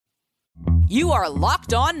You are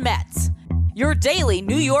Locked On Mets, your daily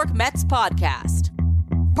New York Mets podcast.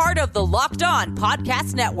 Part of the Locked On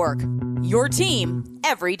Podcast Network, your team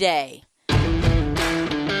every day.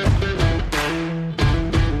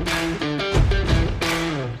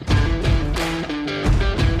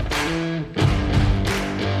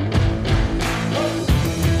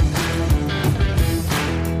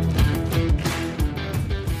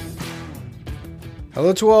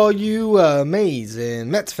 Hello to all you amazing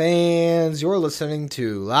Mets fans. You're listening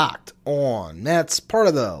to Locked On Mets, part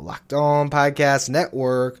of the Locked On Podcast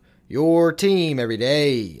Network, your team every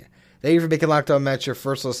day. Thank you for making Locked On Mets your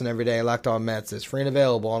first listen every day. Locked On Mets is free and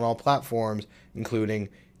available on all platforms, including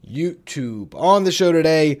YouTube. On the show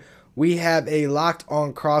today, we have a Locked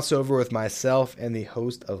On crossover with myself and the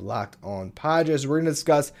host of Locked On Padres. We're going to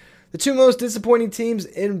discuss the two most disappointing teams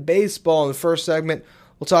in baseball. In the first segment,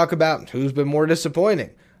 we'll talk about who's been more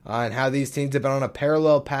disappointing and how these teams have been on a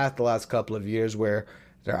parallel path the last couple of years where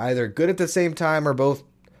they're either good at the same time or both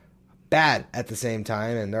bad at the same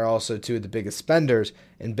time, and they're also two of the biggest spenders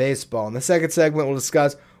in baseball. In the second segment, we'll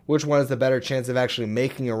discuss which one has the better chance of actually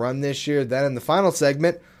making a run this year. Then in the final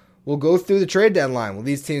segment, we'll go through the trade deadline. Will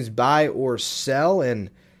these teams buy or sell,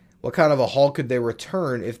 and what kind of a haul could they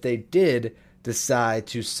return if they did decide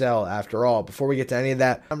to sell after all? Before we get to any of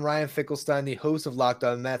that, I'm Ryan Finkelstein, the host of Locked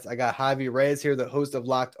On Mets. I got Javi Reyes here, the host of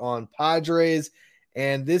Locked On Padres,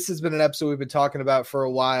 and this has been an episode we've been talking about for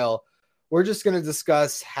a while. We're just going to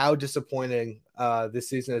discuss how disappointing this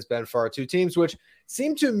season has been for our two teams, which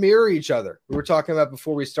seem to mirror each other. We were talking about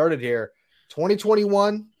before we started here.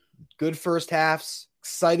 2021, good first halves,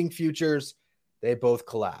 exciting futures. They both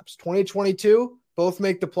collapsed. 2022, both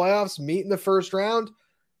make the playoffs, meet in the first round.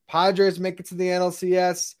 Padres make it to the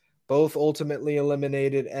NLCS, both ultimately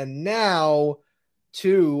eliminated. And now,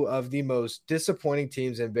 two of the most disappointing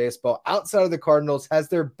teams in baseball outside of the Cardinals. Has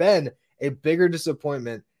there been a bigger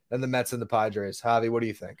disappointment than the Mets and the Padres? Javi, what do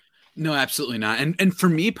you think? No, absolutely not. And for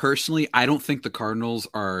me personally, I don't think the Cardinals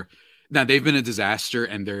are – now, they've been a disaster,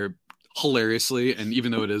 and they're hilariously, and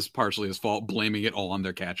even though it is partially his fault, blaming it all on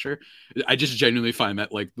their catcher. I just genuinely find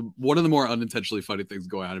that like one of the more unintentionally funny things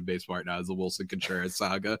going on in baseball right now is the Wilson Contreras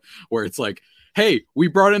saga, where it's like, hey, we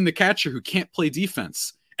brought in the catcher who can't play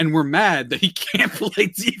defense, and we're mad that he can't play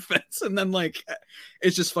defense. And then like,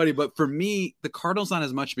 it's just funny. But for me, the Cardinals not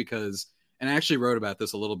as much because, and I actually wrote about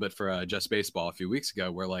this a little bit for Just Baseball a few weeks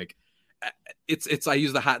ago, where like, it's I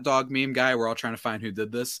use the hot dog meme guy. We're all trying to find who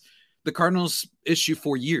did this. The Cardinals' issue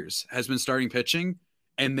for years has been starting pitching,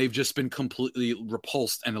 and they've just been completely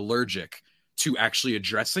repulsed and allergic to actually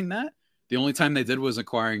addressing that. The only time they did was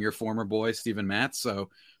acquiring your former boy, Steven Matz. So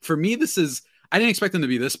for me, I didn't expect them to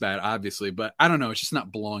be this bad, obviously, but I don't know. It's just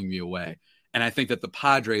not blowing me away. And I think that the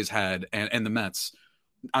Padres had, and the Mets,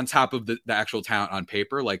 on top of the actual talent on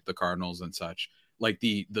paper, like the Cardinals and such, like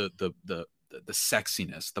the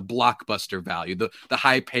sexiness, the blockbuster value, the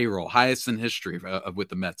high payroll, highest in history with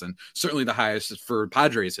the Mets, and certainly the highest for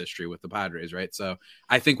Padres history with the Padres, right? So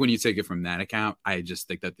I think when you take it from that account, I just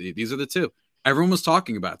think that these are the two. Everyone was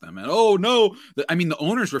talking about them, and oh no, the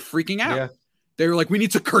owners were freaking out. Yeah. They were like, we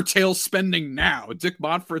need to curtail spending now. Dick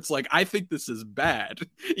Monfort's like, I think this is bad.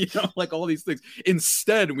 Like all these things.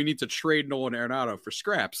 Instead, we need to trade Nolan Arenado for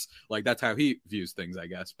scraps. Like that's how he views things, I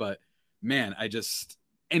guess. But man,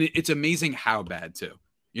 and it's amazing how bad too.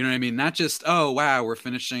 You know what I mean? Not just, oh, wow,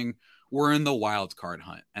 we're in the wild card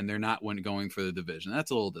hunt and they're not going for the division.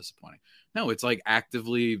 That's a little disappointing. No, it's like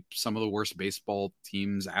actively some of the worst baseball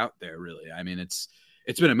teams out there, really. I mean, it's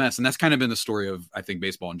been a mess. And that's kind of been the story of, I think,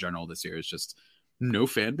 baseball in general this year is just no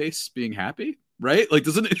fan base being happy, right? Like,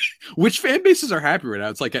 which fan bases are happy right now?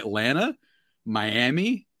 It's like Atlanta,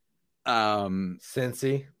 Miami,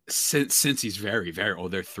 Cincy. Cincy's very, very,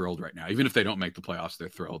 they're thrilled right now. Even if they don't make the playoffs, they're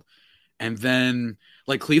thrilled. And then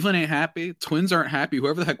like Cleveland ain't happy. Twins aren't happy.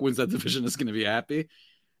 Whoever the heck wins that division is going to be happy.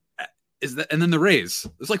 And then the Rays.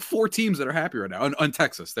 There's like 4 teams that are happy right now. On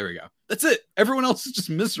Texas. There we go. That's it. Everyone else is just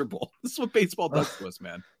miserable. This is what baseball does to us,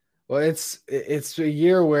 man. Well, it's a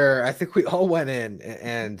year where I think we all went in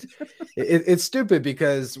and it's stupid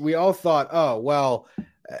because we all thought, oh, well,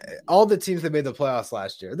 all the teams that made the playoffs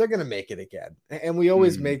last year, they're going to make it again. And we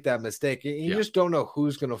always make that mistake. You just don't know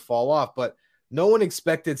who's going to fall off. But no one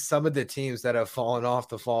expected some of the teams that have fallen off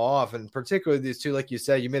to fall off. And particularly these two, like you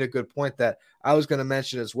said, you made a good point that I was going to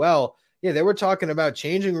mention as well. Yeah, they were talking about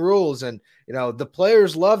changing rules and, the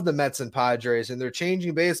players love the Mets and Padres and they're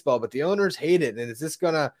changing baseball, but the owners hate it. And is this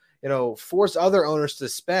going to, force other owners to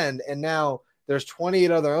spend? And now there's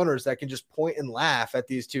 28 other owners that can just point and laugh at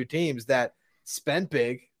these two teams that spent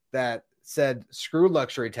big, that said screw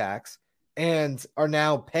luxury tax, and are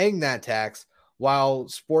now paying that tax while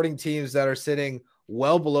sporting teams that are sitting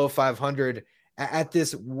well below 500 at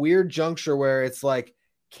this weird juncture where it's like,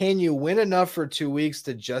 can you win enough for 2 weeks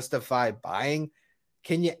to justify buying?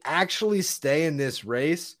 Can you actually stay in this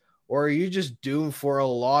race, or are you just doomed for a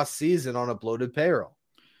lost season on a bloated payroll?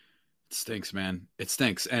 It stinks, man. It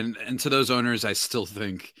stinks. And to those owners, I still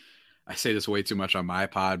think I say this way too much on my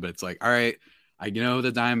pod, but it's like, all right, the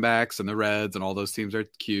Diamondbacks and the Reds and all those teams are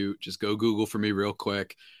cute. Just go Google for me real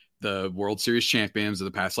quick. The World Series champions of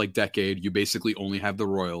the past decade, you basically only have the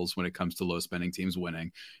Royals when it comes to low spending teams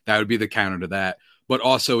winning. That would be the counter to that. But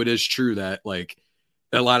also it is true that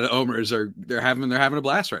a lot of owners they're having a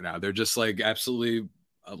blast right now. They're just absolutely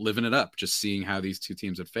living it up, just seeing how these two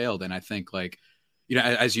teams have failed. And I think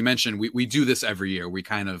as you mentioned, we do this every year. We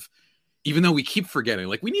kind of, even though we keep forgetting,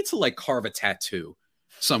 we need to carve a tattoo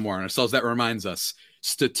somewhere on ourselves that reminds us,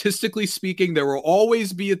 statistically speaking, there will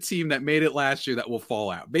always be a team that made it last year that will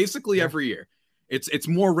fall out basically every year. It's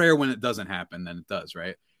more rare when it doesn't happen than it does.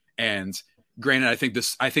 Right. And granted, I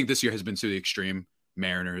think this year has been to the extreme.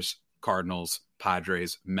 Mariners, Cardinals,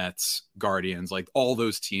 Padres, Mets, Guardians, all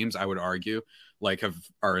those teams, I would argue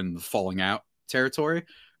are in the falling out territory.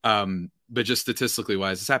 But just statistically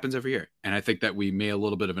wise, this happens every year. And I think that we made a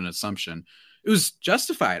little bit of an assumption. It was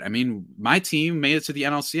justified. I mean, my team made it to the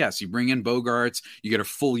NLCS. You bring in Bogarts, you get a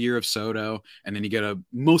full year of Soto, and then you get a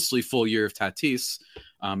mostly full year of Tatis.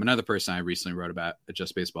 Another person I recently wrote about at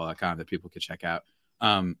justbaseball.com that people could check out.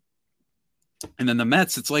 And then the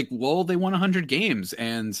Mets, it's they won 100 games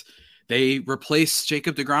and they replaced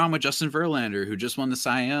Jacob deGrom with Justin Verlander, who just won the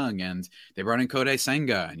Cy Young, and they brought in Kodai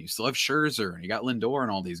Senga, and you still have Scherzer, and you got Lindor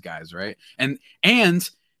and all these guys, right? And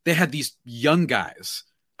they had these young guys.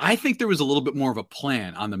 I think there was a little bit more of a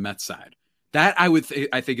plan on the Mets side. That I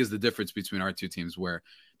think is the difference between our two teams, where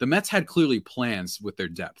the Mets had clearly plans with their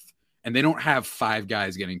depth, and they don't have 5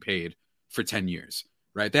 guys getting paid for 10 years,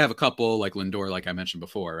 right? They have a couple like Lindor, like I mentioned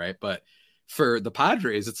before, right? But for the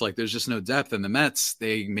Padres, it's there's just no depth. And the Mets,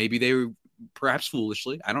 they perhaps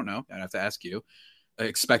foolishly, I don't know, I'd have to ask you,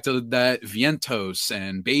 expected that Vientos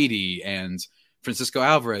and Beatty and Francisco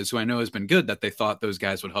Alvarez, who I know has been good, that they thought those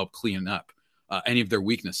guys would help clean up any of their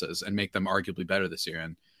weaknesses and make them arguably better this year.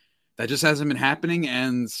 And that just hasn't been happening.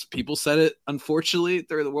 And people said it, unfortunately,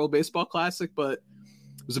 during the World Baseball Classic, but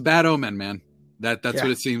it was a bad omen, man. That's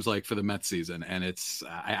what it seems like for the Mets season. And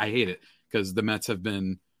I hate it, because the Mets have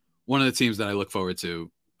been one of the teams that I look forward to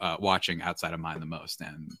watching outside of mine the most.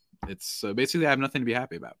 And it's basically I have nothing to be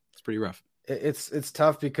happy about. It's pretty rough. It's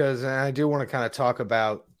tough because I do want to kind of talk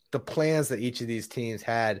about the plans that each of these teams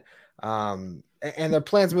had and their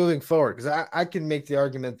plans moving forward. Because I can make the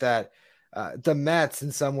argument that the Mets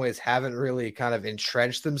in some ways haven't really kind of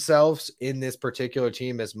entrenched themselves in this particular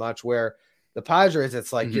team as much, where the Padres,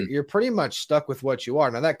 it's you're pretty much stuck with what you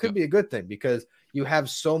are. Now, that could be a good thing, because you have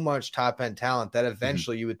so much top-end talent that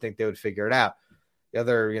eventually you would think they would figure it out. The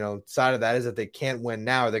other, side of that is that they can't win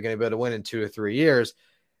now, or they're going to be able to win in 2 or 3 years.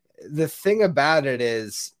 The thing about it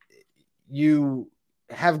is you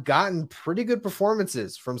have gotten pretty good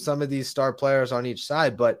performances from some of these star players on each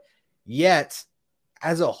side, but yet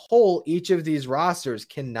as a whole, each of these rosters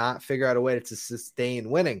cannot figure out a way to sustain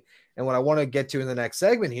winning. And what I want to get to in the next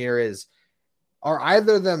segment here is, are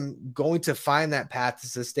either of them going to find that path to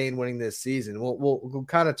sustain winning this season? We'll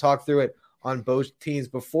kind of talk through it on both teams.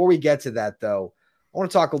 Before we get to that, though, I want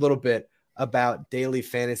to talk a little bit about daily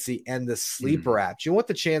fantasy and the Sleeper app. Do you want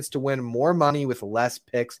the chance to win more money with less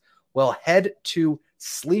picks? Well, head to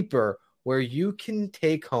Sleeper, where you can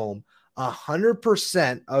take home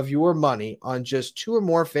 100% of your money on just 2 or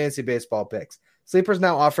more fantasy baseball picks. Sleeper is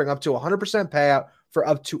now offering up to 100% payout for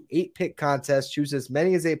up to 8 pick contests. Choose as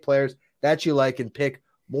many as 8 players that you like and pick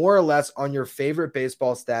more or less on your favorite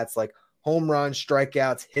baseball stats like home runs,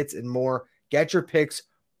 strikeouts, hits, and more. Get your picks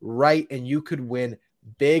right, and you could win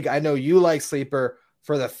big. I know you like Sleeper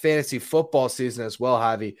for the fantasy football season as well,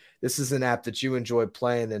 Javi. This is an app that you enjoy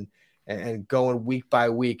playing and going week by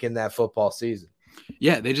week in that football season.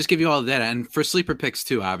 Yeah, they just give you all the data. And for Sleeper picks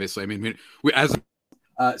too, obviously. I mean,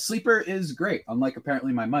 Sleeper is great, unlike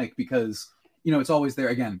apparently my mic, because it's always there.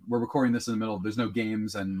 Again, we're recording this in the middle. There's no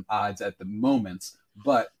games and odds at the moment,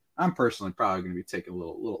 but I'm personally probably going to be taking a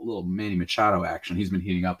little Manny Machado action. He's been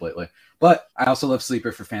heating up lately. But I also love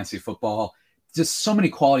Sleeper for fantasy football. Just so many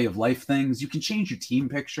quality of life things. You can change your team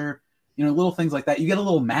picture, little things like that. You get a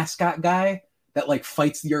little mascot guy that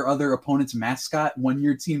fights your other opponent's mascot when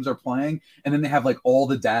your teams are playing. And then they have all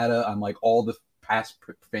the data on all the past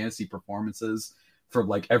fantasy performances for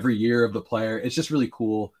every year of the player. It's just really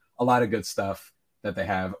cool. A lot of good stuff that they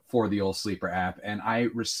have for the old Sleeper app. And I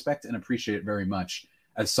respect and appreciate it very much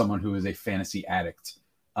as someone who is a fantasy addict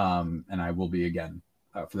And I will be again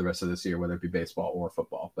for the rest of this year, whether it be baseball or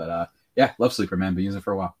football. But yeah, love Sleeper, man. Been using it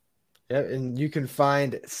for a while. Yeah, and you can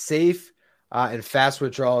find safe and fast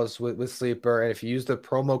withdrawals with Sleeper. And if you use the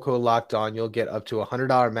promo code Locked On, you'll get up to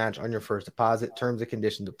 $100 match on your first deposit. Terms and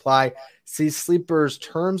conditions apply. See Sleeper's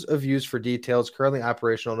terms of use for details. Currently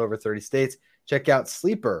operational in over 30 states. Check out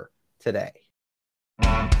Sleeper today.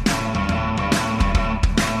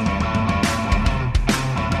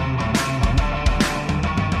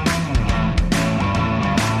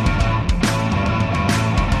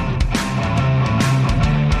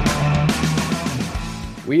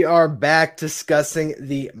 We are back discussing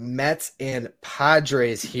the Mets and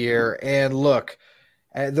Padres here. And look,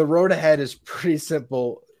 the road ahead is pretty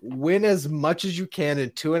simple. Win as much as you can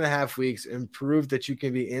in 2.5 weeks and prove that you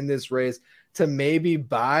can be in this race to maybe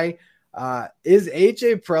buy. Is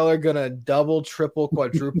AJ Preller going to double, triple,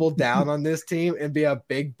 quadruple down on this team and be a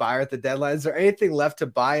big buyer at the deadline? Is there anything left to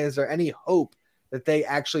buy? Is there any hope that they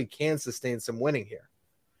actually can sustain some winning here?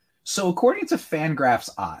 So according to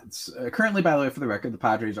Fangraphs odds, currently, by the way, for the record, the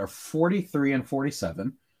Padres are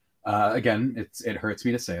 43-47. Again, it hurts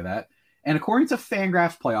me to say that. And according to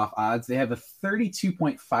Fangraphs playoff odds, they have a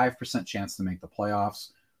 32.5% chance to make the playoffs,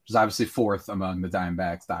 which is obviously fourth among the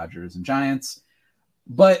Diamondbacks, Dodgers, and Giants.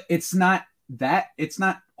 But it's not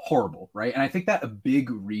horrible, right? And I think that a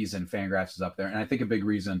big reason Fangraphs is up there, and I think a big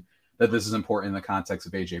reason that this is important in the context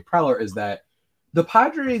of AJ Preller is that the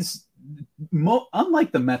Padres,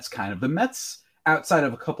 unlike the Mets, the Mets outside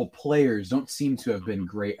of a couple players don't seem to have been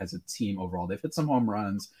great as a team overall. They've hit some home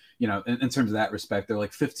runs, in terms of that respect. They're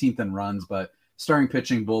like 15th in runs, but starting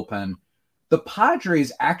pitching, bullpen. The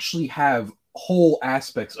Padres actually have whole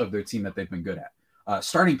aspects of their team that they've been good at.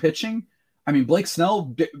 Starting pitching, I mean, Blake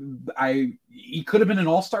Snell, he could have been an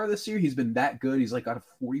all-star this year. He's been that good. He's got a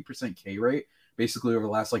 40% K rate basically over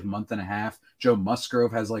the last month and a half. Joe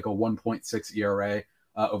Musgrove has a 1.6 ERA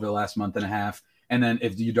over the last month and a half. And then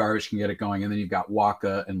if Yu Darvish can get it going, and then you've got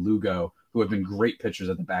Waka and Lugo, who have been great pitchers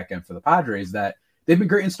at the back end for the Padres, that they've been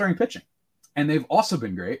great in starting pitching. And they've also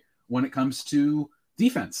been great when it comes to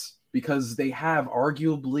defense, because they have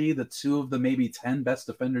arguably the two of the maybe 10 best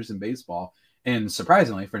defenders in baseball. And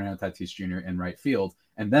surprisingly, Fernando Tatis Jr. in right field.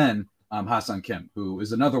 And then Ha-Seong Kim, who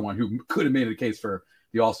is another one who could have made a case for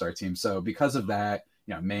the All-Star team. So because of that,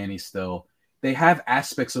 Manny still, they have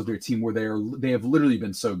aspects of their team where they have literally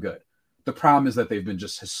been so good. The problem is that they've been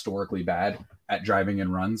just historically bad at driving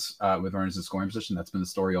in runs with runners in scoring position. That's been the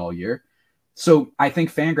story all year. So I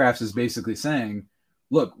think Fangraphs is basically saying,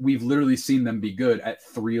 look, we've literally seen them be good at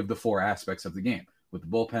 3 of the 4 aspects of the game, with the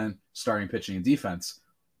bullpen, starting pitching, and defense.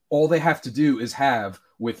 All they have to do is have,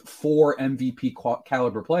 with 4 MVP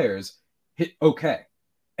caliber players, hit okay.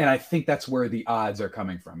 And I think that's where the odds are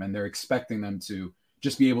coming from. And they're expecting them to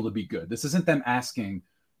just be able to be good. This isn't them asking,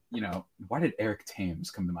 why did Eric Thames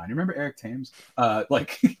come to mind? You remember Eric Thames?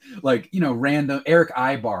 Random Eric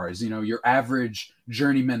Ibars, your average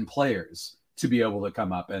journeyman players to be able to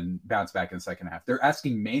come up and bounce back in the second half. They're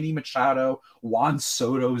asking Manny Machado, Juan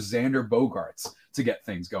Soto, Xander Bogaerts to get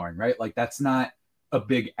things going, right? That's not a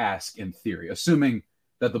big ask in theory, assuming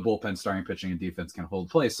that the bullpen, starting pitching, and defense can hold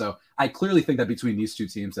play. So I clearly think that between these two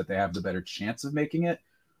teams that they have the better chance of making it,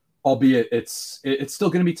 albeit it's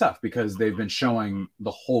still going to be tough because they've been showing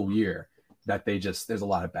the whole year that there's a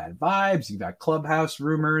lot of bad vibes. You've got clubhouse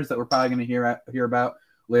rumors that we're probably going to hear about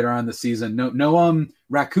later on in the season. No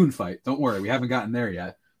raccoon fight. Don't worry. We haven't gotten there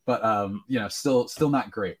yet, but still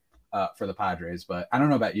not great for the Padres. But I don't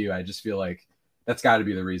know about you. I just feel like that's got to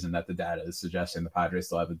be the reason that the data is suggesting the Padres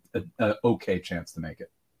still have an okay chance to make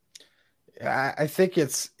it. I think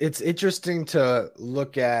it's interesting to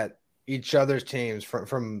look at each other's teams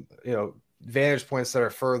from vantage points that are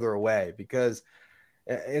further away, because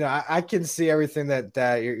I can see everything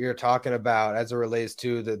that you're talking about as it relates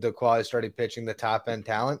to the quality starting pitching, the top end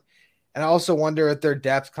talent. And I also wonder if their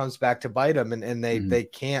depth comes back to bite them and they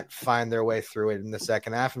can't find their way through it in the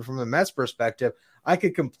second half. And from the Mets perspective, I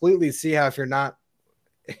could completely see how if you're not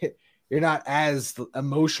as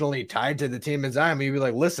emotionally tied to the team as I am, you'd be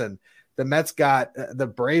like, listen, the Mets got the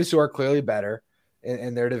Braves, who are clearly better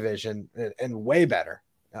in their division and way better,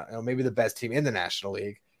 maybe the best team in the National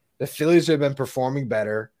League. The Phillies have been performing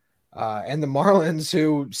better, and the Marlins,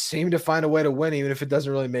 who seem to find a way to win, even if it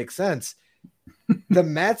doesn't really make sense. The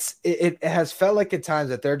Mets, it has felt like at times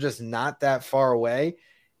that they're just not that far away.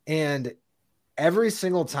 And every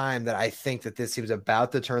single time that I think that this team's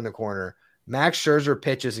about to turn the corner, Max Scherzer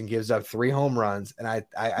pitches and gives up 3 home runs. And I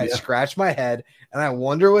scratch my head and I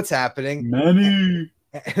wonder what's happening. Manny.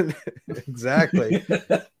 Exactly.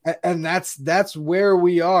 And that's where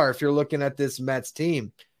we are. If you're looking at this Mets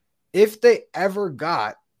team, if they ever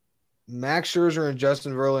got Max Scherzer and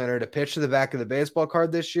Justin Verlander to pitch to the back of the baseball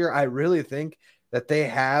card this year, I really think that they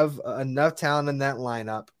have enough talent in that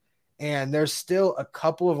lineup. And there's still a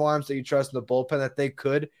couple of arms that you trust in the bullpen that they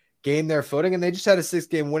could gain their footing. And they just had a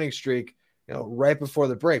 6-game winning streak, right before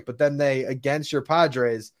the break. But then they, against your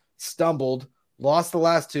Padres, stumbled, lost the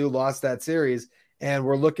last two, lost that series. And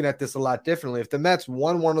we're looking at this a lot differently. If the Mets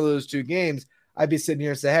won one of those 2 games, I'd be sitting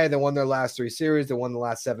here and say, hey, they won their last 3 series. They won the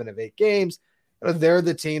last 7 of 8 games. They're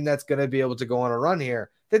the team that's going to be able to go on a run here.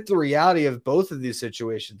 I think the reality of both of these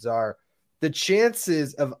situations are the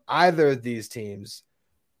chances of either of these teams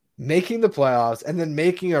making the playoffs and then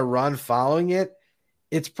making a run following it,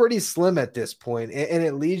 it's pretty slim at this point. And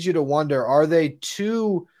it leads you to wonder, are they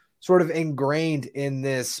too sort of ingrained in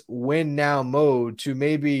this win now mode to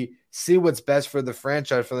maybe see what's best for the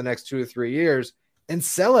franchise for the next 2 or 3 years and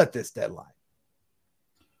sell at this deadline?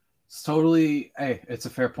 It's totally, it's a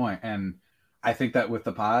fair point. And I think that with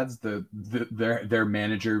the Pods, their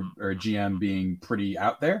manager or GM being pretty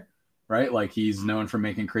out there, right? Like he's known for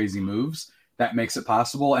making crazy moves. That makes it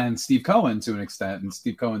possible. And Steve Cohen, to an extent, and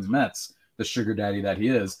Steve Cohen's Mets, the sugar daddy that he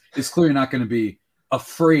is clearly not going to be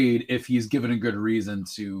afraid if he's given a good reason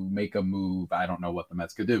to make a move. I don't know what the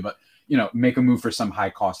Mets could do, but make a move for some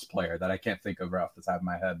high cost player that I can't think of right off the top of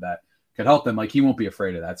my head that could help them. Like he won't be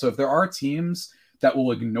afraid of that. So if there are teams that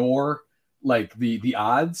will ignore like the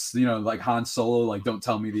odds, like Han Solo, like don't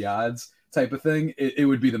tell me the odds type of thing, it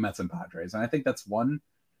would be the Mets and Padres. And I think that's one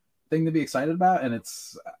thing to be excited about. And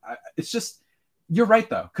it's just, you're right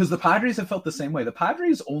though, because the Padres have felt the same way. The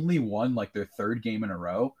Padres only won like their 3rd game in a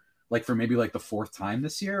row, like for maybe like the 4th time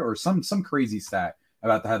this year, or some crazy stat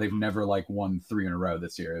about how they've never like won 3 in a row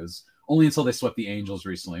this year. It was only until they swept the Angels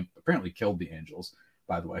recently, apparently killed the Angels,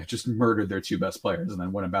 by the way, just murdered their 2 best players and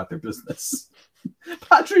then went about their business.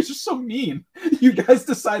 Padres are so mean. You guys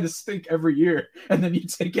decide to stink every year, and then you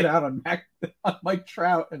take it out on Mike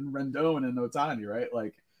Trout and Rendon and Ohtani, right?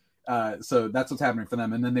 Like, so that's what's happening for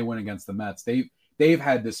them. And then they win against the Mets. They've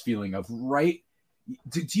had this feeling of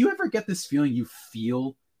Do you ever get this feeling you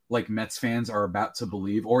feel like Mets fans are about to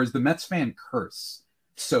believe, or is the Mets fan curse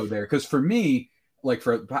so there? Because for me, like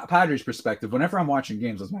for Padres perspective, whenever I'm watching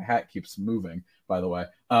games, as my hat keeps moving, by the way,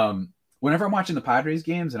 whenever I'm watching the Padres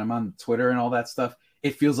games and I'm on Twitter and all that stuff,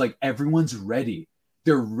 it feels like everyone's ready.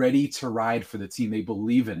 They're ready to ride for the team. They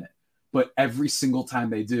believe in it. But every single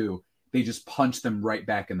time they do, they just punch them right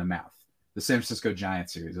back in the mouth. The San Francisco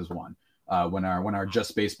Giants series is one. When our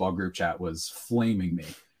Just Baseball group chat was flaming me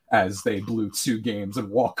as they blew 2 games in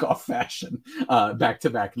walk-off fashion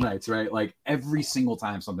back-to-back nights, right? Like every single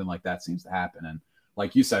time something like that seems to happen. And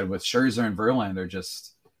like you said, with Scherzer and Verlander,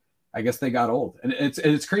 just I guess they got old. And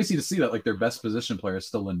it's crazy to see that like their best position player is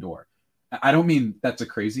still Lindor. I don't mean that's a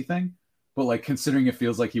crazy thing, but like considering it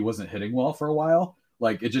feels like he wasn't hitting well for a while,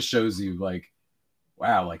 like it just shows you like,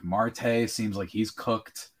 wow, like Marte seems like he's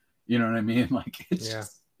cooked. You know what I mean? Like it's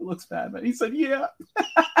just, it looks bad, but he said, yeah.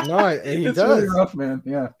 No, he it's does. Really rough, man.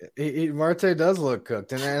 Yeah. Marte does look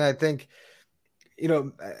cooked. And I think,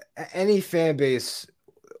 any fan base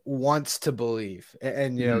wants to believe.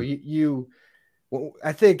 And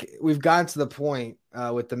I think we've gotten to the point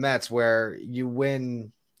with the Mets where you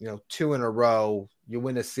win, 2 in a row, you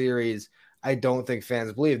win a series. I don't think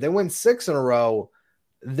fans believe. They win 6 in a row.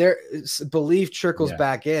 Their belief trickles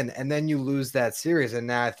back in, and then you lose that series. And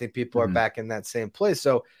now I think people are back in that same place.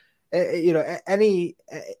 So,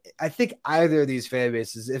 I think either of these fan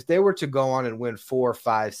bases, if they were to go on and win 4,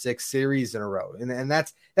 5, 6 series in a row, and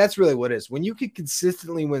that's really what it is. When you can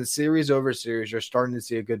consistently win series over series, you're starting to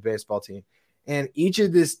see a good baseball team. And each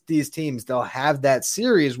of these teams, they'll have that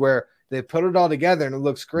series where they put it all together and it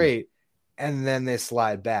looks great, and then they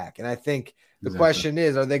slide back. And I think the question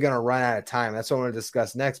is, are they going to run out of time? That's what I want to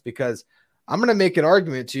discuss next, because I'm going to make an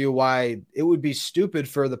argument to you why it would be stupid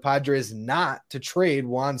for the Padres not to trade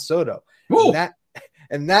Juan Soto.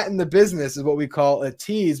 And that in the business is what we call a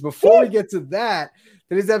tease. Before we get to that,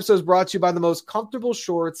 today's episode is brought to you by the most comfortable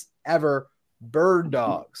shorts ever, Bird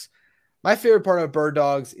Dogs. My favorite part of Bird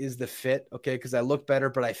Dogs is the fit, okay, because I look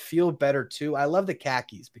better, but I feel better too. I love the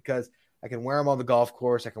khakis because I can wear them on the golf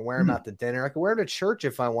course. I can wear them out to dinner. I can wear them to church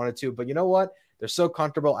if I wanted to. But you know what? They're so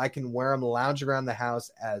comfortable. I can wear them lounging around the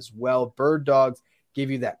house as well. Bird Dogs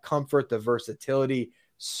give you that comfort, the versatility,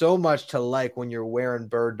 so much to like when you're wearing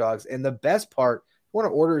Bird Dogs. And the best part, you want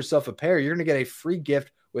to order yourself a pair, you're going to get a free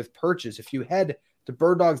gift with purchase. If you head to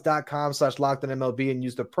birddogs.com/LockedOnMLB and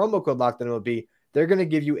use the promo code LockedOnMLB, they're going to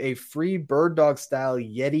give you a free Bird Dog style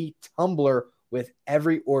Yeti tumbler with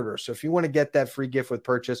every order. So if you want to get that free gift with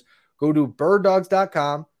purchase, go to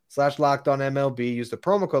birddogs.com/LockedOnMLB, use the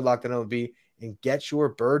promo code LockedOnMLB, and get your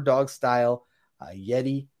Bird Dog style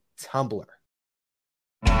Yeti Tumblr.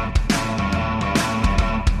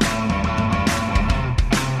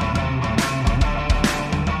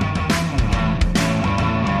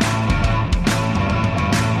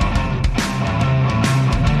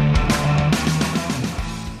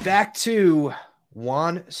 Back to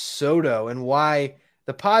Juan Soto and why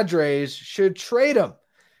the Padres should trade him.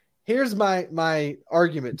 Here's my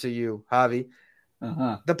argument to you, Javi.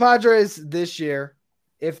 The Padres this year,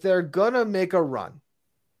 if they're going to make a run,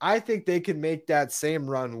 I think they can make that same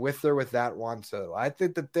run with or without Juan Soto. I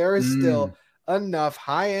think that there is still enough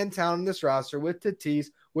high-end talent in this roster with Tatis,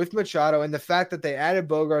 with Machado, and the fact that they added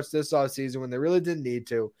Bogarts this offseason when they really didn't need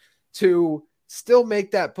to still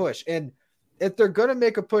make that push. And if they're going to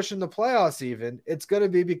make a push in the playoffs even, it's going to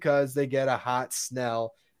be because they get a hot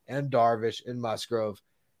Snell and Darvish and Musgrove.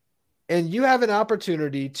 And you have an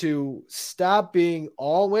opportunity to stop being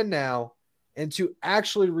all win now and to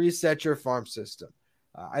actually reset your farm system.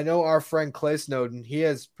 I know our friend Clay Snowden, he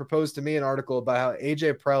has proposed to me an article about how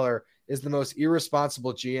AJ Preller is the most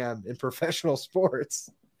irresponsible GM in professional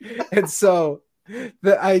sports. And so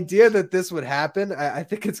the idea that this would happen, I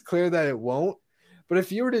think it's clear that it won't. But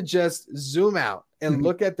if you were to just zoom out and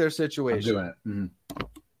look at their situation, I'm doing it.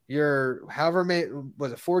 You're however many,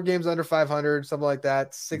 was it 4 games under 500, something like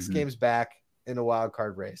that, 6 games back in a wild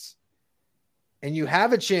card race. And you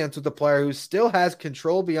have a chance with a player who still has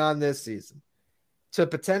control beyond this season to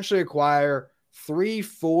potentially acquire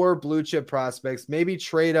 3-4 blue chip prospects, maybe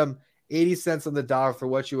trade them 80 cents on the dollar for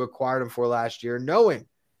what you acquired them for last year, knowing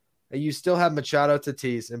that you still have Machado,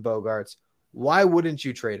 Tatis, and Bogarts. Why wouldn't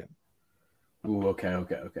you trade him? Ooh, okay.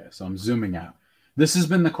 So I'm zooming out. This has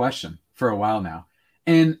been the question for a while now.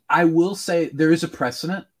 And I will say there is a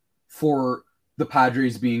precedent for the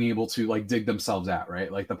Padres being able to like dig themselves out,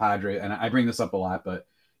 right? Like the Padres, and I bring this up a lot, but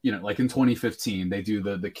you know, like in 2015, they do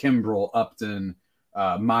the Kimbrel, Upton,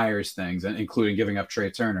 Myers things, and including giving up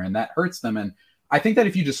Trey Turner, and that hurts them. And I think that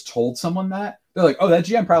if you just told someone that, they're like, oh, that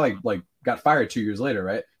GM probably like got fired 2 years later,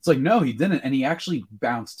 right? It's like, no, he didn't, and he actually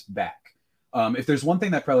bounced back. If there's one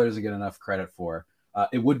thing that Preller doesn't get enough credit for,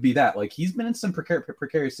 it would be that. Like, he's been in some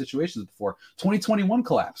precarious situations before. 2021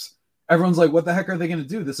 collapse. Everyone's like, what the heck are they going to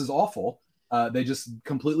do? This is awful. They just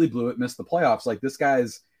completely blew it, missed the playoffs. Like, this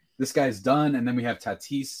guy's done. And then we have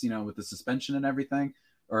Tatis, you know, with the suspension and everything,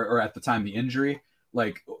 or at the time, the injury.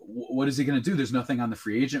 Like, what is he going to do? There's nothing on the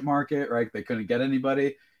free agent market, right? They couldn't get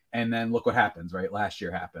anybody. And then look what happens, right? Last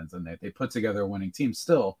year happens, and they put together a winning team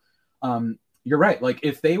still. You're right. Like,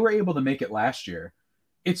 if they were able to make it last year,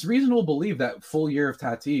 it's reasonable to believe that full year of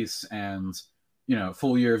Tatis and, you know,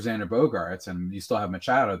 full year of Xander Bogaerts, and you still have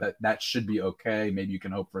Machado, that should be okay. Maybe you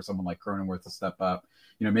can hope for someone like Cronenworth to step up.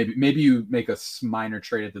 You know, maybe you make a minor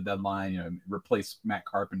trade at the deadline, you know, replace Matt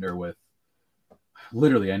Carpenter with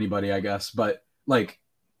literally anybody, I guess. But, like,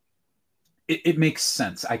 it makes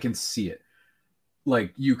sense. I can see it.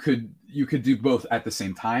 Like, you could do both at the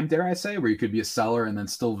same time, dare I say, where you could be a seller and then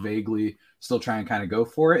still try and kind of go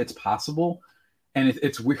for it. It's possible. And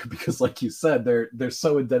it's weird because, like you said, they're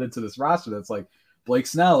so indebted to this roster that's like Blake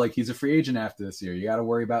Snell, like he's a free agent after this year. You got to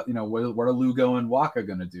worry about, you know, what are Lugo and Waka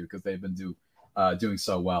going to do because they've been doing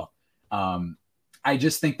so well. I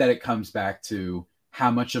just think that it comes back to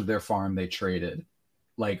how much of their farm they traded.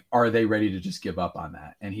 Like, are they ready to just give up on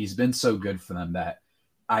that? And he's been so good for them that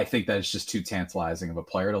I think that it's just too tantalizing of a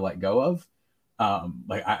player to let go of.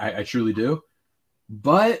 Like I truly do.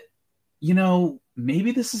 But, you know,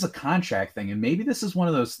 maybe this is a contract thing, and maybe this is one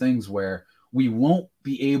of those things where we won't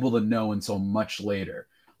be able to know until much later.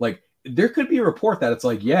 Like, there could be a report that it's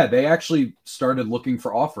like, yeah, they actually started looking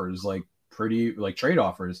for offers, like pretty like trade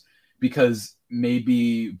offers, because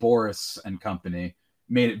maybe Boris and company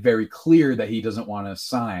made it very clear that he doesn't want to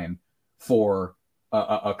sign for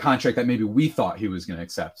a contract that maybe we thought he was going to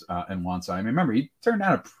accept and want. So I mean, remember, he turned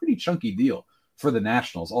down a pretty chunky deal for the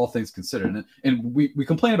Nationals, all things considered. And we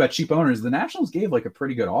complain about cheap owners. The Nationals gave like a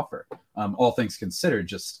pretty good offer, all things considered,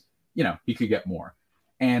 just, you know, he could get more.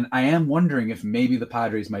 And I am wondering if maybe the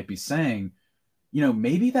Padres might be saying, you know,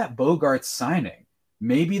 maybe that Bogaerts signing,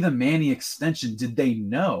 maybe the Manny extension, did they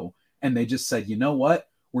know? And they just said, you know what?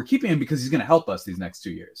 We're keeping him because he's going to help us these next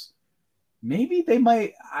 2 years. Maybe they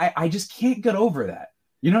might. I just can't get over that.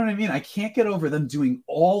 You know what I mean? I can't get over them doing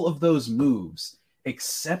all of those moves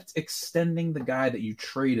except extending the guy that you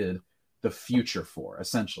traded the future for,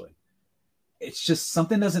 essentially. It's just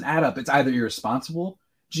something doesn't add up. It's either irresponsible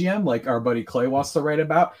GM, like our buddy Clay wants to write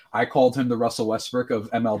about. I called him the Russell Westbrook of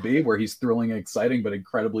MLB, where he's thrilling and exciting but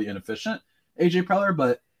incredibly inefficient, AJ Preller.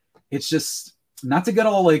 But it's just, not to get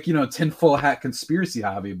all like, you know, tinfoil hat conspiracy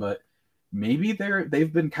hobby, but maybe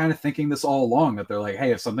they've been kind of thinking this all along, that they're like,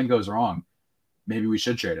 hey, if something goes wrong, maybe we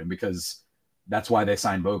should trade him, because that's why they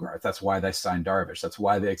signed Bogarts. That's why they signed Darvish. That's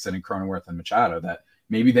why they extended Cronenworth and Machado, that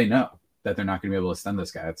maybe they know that they're not going to be able to extend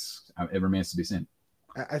this guy. It remains to be seen.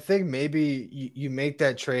 I think maybe you make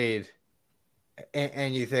that trade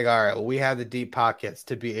and you think, all right, well, we have the deep pockets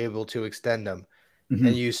to be able to extend them. Mm-hmm.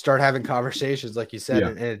 And you start having conversations, like you said,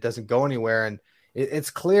 and it doesn't go anywhere. And it's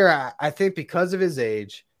clear, I think, because of his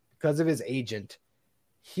age, because of his agent,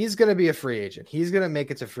 he's going to be a free agent. He's going to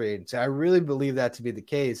make it to free agency. I really believe that to be the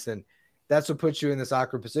case. And that's what puts you in this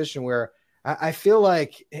awkward position where I feel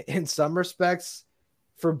like in some respects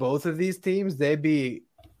for both of these teams, we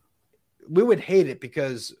would hate it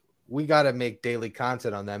because we got to make daily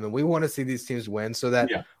content on them and we want to see these teams win so that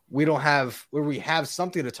we have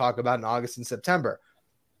something to talk about in August and September,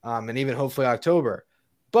 and even hopefully October.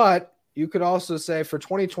 But you could also say for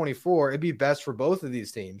 2024, it'd be best for both of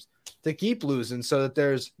these teams to keep losing so that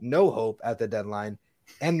there's no hope at the deadline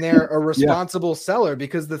and they're a responsible seller,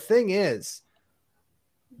 because the thing is,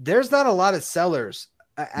 there's not a lot of sellers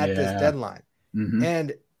at this deadline. Mm-hmm.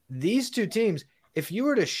 And these two teams, if you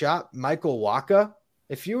were to shop Michael Wacha,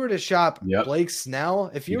 if you were to shop Blake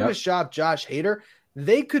Snell, if you were to shop Josh Hader,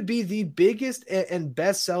 they could be the biggest and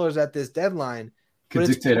best sellers at this deadline. Could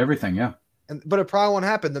dictate everything, but it probably won't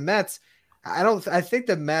happen. The Mets, I think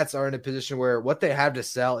the Mets are in a position where what they have to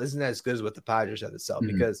sell isn't as good as what the Padres have to sell,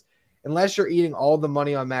 because unless you're eating all the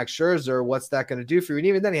money on Max Scherzer, what's that going to do for you? And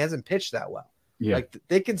even then, he hasn't pitched that well. Yeah. Like,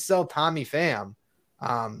 they can sell Tommy Pham.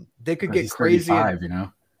 They could get crazy.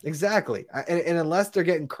 Exactly. And unless they're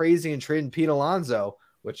getting crazy and trading Pete Alonso,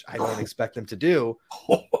 which I don't expect them to do.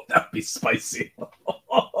 That'd be spicy.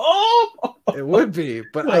 It would be,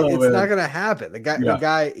 but it's not going to happen. The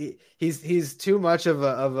guy, he's too much of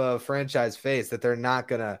a franchise face that they're not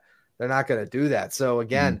gonna do that. So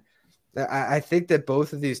again, I think that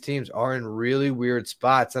both of these teams are in really weird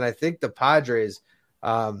spots, and I think the Padres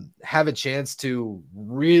have a chance to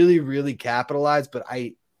really, really capitalize. But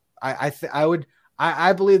I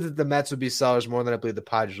believe that the Mets would be sellers more than I believe the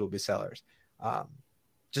Padres will be sellers.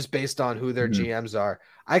 Just based on who their GMs are.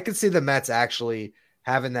 I could see the Mets actually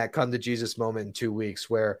having that come to Jesus moment in 2 weeks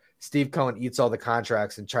where Steve Cohen eats all the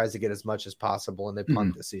contracts and tries to get as much as possible, and they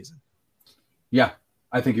punt the season. Yeah,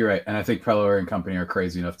 I think you're right. And I think Preller and company are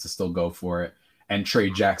crazy enough to still go for it and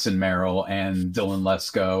trade Jackson Merrill and Dylan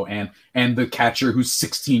Lesko and the catcher who's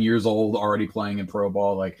 16 years old already playing in pro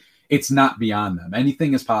ball. Like, it's not beyond them.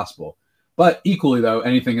 Anything is possible. But equally, though,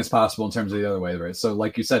 anything is possible in terms of the other way, right? So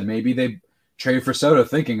like you said, maybe they traded for Soto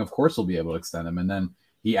thinking, of course, we'll be able to extend him. And then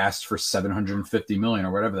he asked for $750 million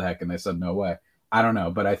or whatever the heck, and they said, no way. I don't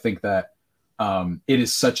know. But I think that it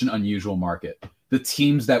is such an unusual market. The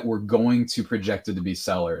teams that were going to projected to be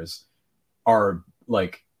sellers are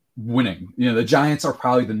like winning. You know, the Giants are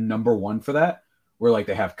probably the number one for that, where like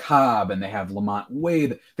they have Cobb and they have Lamont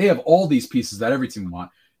Wade. They have all these pieces that every team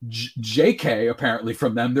want. JK, apparently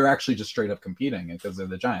from them, they're actually just straight up competing because they're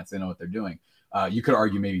the Giants. They know what they're doing. You could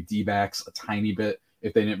argue maybe D-backs a tiny bit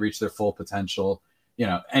if they didn't reach their full potential. You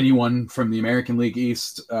know, anyone from the American League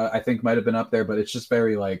East, I think might have been up there, but it's just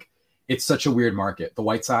very like, it's such a weird market. The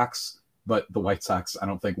White Sox, but the White Sox, I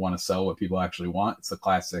don't think want to sell what people actually want. It's a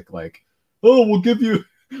classic, like, oh, we'll give you,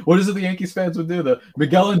 what is it the Yankees fans would do? The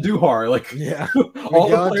Miguel Andujar, like, yeah, all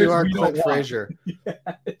Miguel the players Andujar, we don't Clint want. Frazier. Yeah,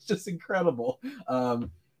 it's just incredible.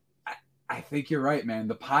 I think you're right, man.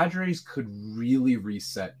 The Padres could really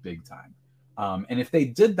reset big time. And if they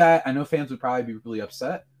did that, I know fans would probably be really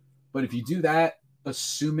upset. But if you do that,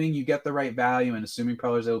 assuming you get the right value and assuming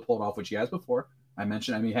Preller's able to pull it off, which he has before, I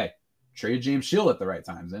mentioned, hey, traded James Shield at the right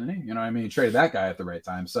times, didn't he? You know what I mean? Traded that guy at the right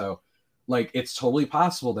time. So, like, it's totally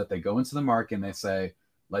possible that they go into the market and they say,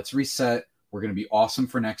 let's reset. We're going to be awesome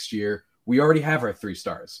for next year. We already have our 3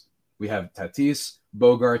 stars. We have Tatis,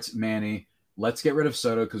 Bogarts, Manny. Let's get rid of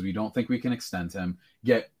Soto because we don't think we can extend him.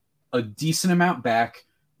 Get a decent amount back.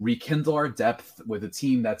 Rekindle our depth with a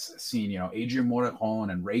team that's seen, Adrian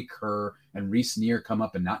Morejon and Ray Kerr and Reese Neer come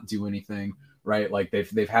up and not do anything, right? Like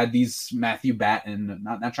they've had these Matthew Batten,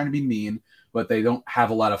 not trying to be mean, but they don't have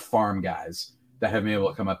a lot of farm guys that have been able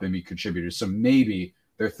to come up and be contributors. So maybe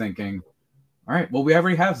they're thinking, all right, well, we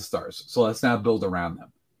already have the stars, so let's now build around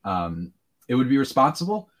them. It would be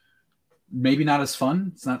responsible, maybe not as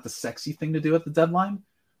fun. It's not the sexy thing to do at the deadline.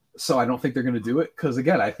 So I don't think they're going to do it because,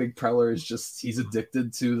 again, I think Preller is he's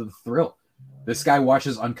addicted to the thrill. This guy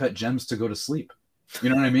watches Uncut Gems to go to sleep. You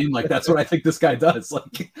know what I mean? Like, that's what I think this guy does.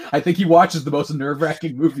 Like, I think he watches the most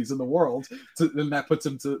nerve-wracking movies in the world, and that puts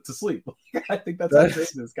him to sleep. I think that's how big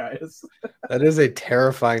this guy is. That is a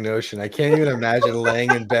terrifying notion. I can't even imagine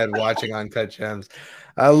laying in bed watching Uncut Gems.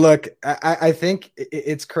 Look, I think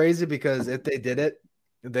it's crazy because if they did it,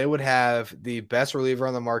 they would have the best reliever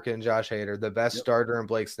on the market in Josh Hader, the best starter in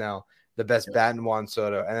Blake Snell, the best bat in Juan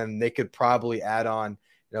Soto, and then they could probably add on,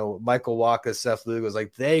 Michael Wacha, Seth Lugo's.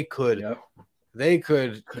 Like they could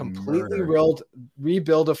completely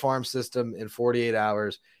rebuild a farm system in 48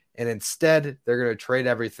 hours, and instead they're going to trade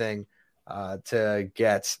everything to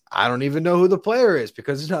get, I don't even know who the player is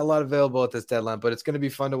because there's not a lot available at this deadline, but it's going to be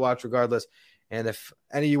fun to watch regardless. And if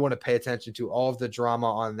any of you want to pay attention to all of the drama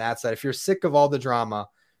on that side, if you're sick of all the drama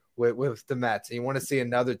with the Mets and you want to see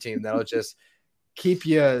another team that'll just keep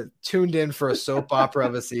you tuned in for a soap opera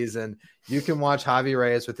of a season, you can watch Javi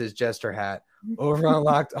Reyes with his jester hat over on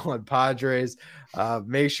Locked On Padres.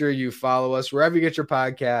 Make sure you follow us wherever you get your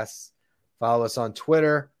podcasts. Follow us on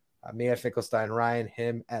Twitter. Me at Finkelstein Ryan,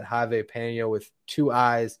 him at Javi Pena with 2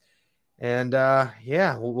 eyes. And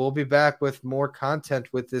we'll be back with more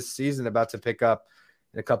content with this season about to pick up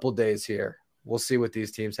in a couple days here. We'll see what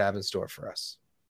these teams have in store for us.